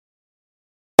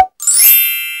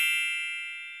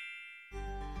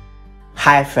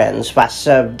Hi friends, what's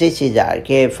up? This is our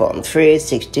iPhone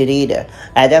 360 reader.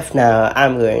 As of now,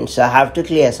 I'm going to how to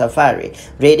clear Safari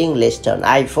reading list on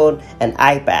iPhone and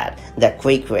iPad the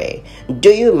quick way.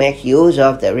 Do you make use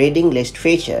of the reading list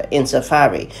feature in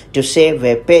Safari to save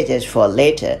web pages for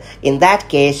later? In that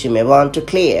case, you may want to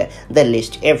clear the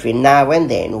list every now and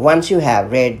then once you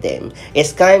have read them.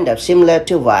 It's kind of similar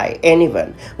to why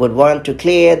anyone would want to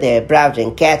clear their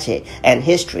browsing cache and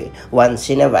history once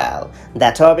in a while.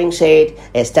 That all being said,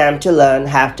 it's time to learn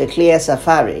how to clear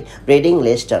Safari reading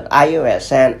list on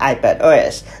iOS and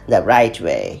iPadOS the right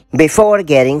way. Before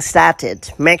getting started,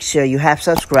 make sure you have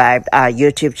subscribed our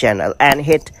YouTube channel and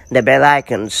hit the bell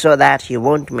icon so that you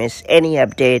won't miss any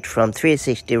update from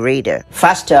 360 Reader.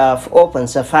 First off, open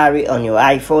Safari on your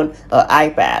iPhone or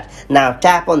iPad. Now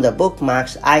tap on the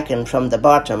bookmarks icon from the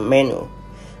bottom menu.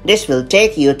 This will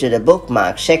take you to the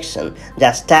bookmark section.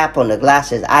 Just tap on the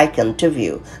glasses icon to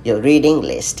view your reading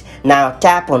list. Now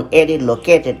tap on Edit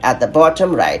located at the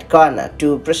bottom right corner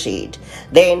to proceed.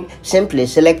 Then simply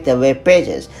select the web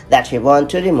pages that you want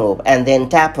to remove and then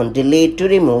tap on Delete to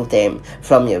remove them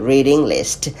from your reading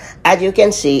list. As you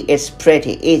can see, it's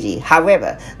pretty easy.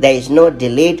 However, there is no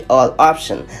Delete All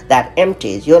option that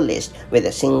empties your list with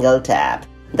a single tap.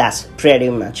 That's pretty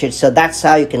much it. So that's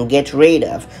how you can get rid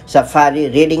of Safari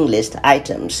reading list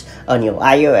items on your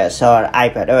iOS or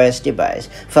iPadOS device.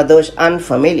 For those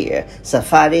unfamiliar,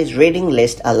 Safari's reading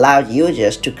list allows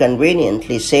users to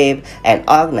conveniently save and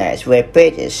organize web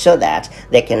pages so that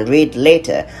they can read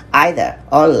later, either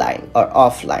online or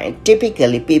offline.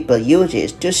 Typically, people use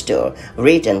it to store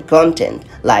written content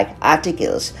like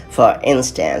articles. For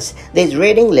instance, these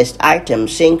reading list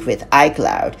items sync with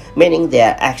iCloud, meaning they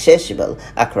are accessible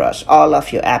across all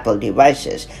of your Apple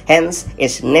devices. Hence,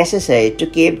 it's necessary to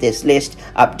keep this list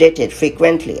updated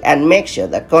frequently and make sure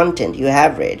the content you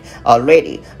have read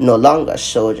already no longer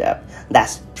shows up.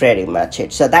 That's pretty much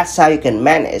it. So that's how you can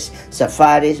manage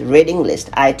Safari's reading list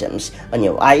items on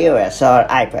your iOS or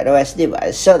iPadOS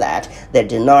device so that they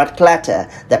do not clutter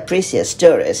the precious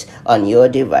storage on your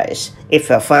device. If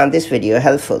you found this video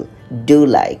helpful, do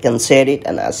like and share it,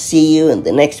 and I'll see you in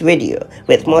the next video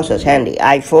with more such handy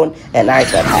iPhone and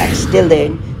iPad hacks. Till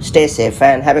then, stay safe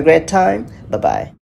and have a great time. Bye-bye.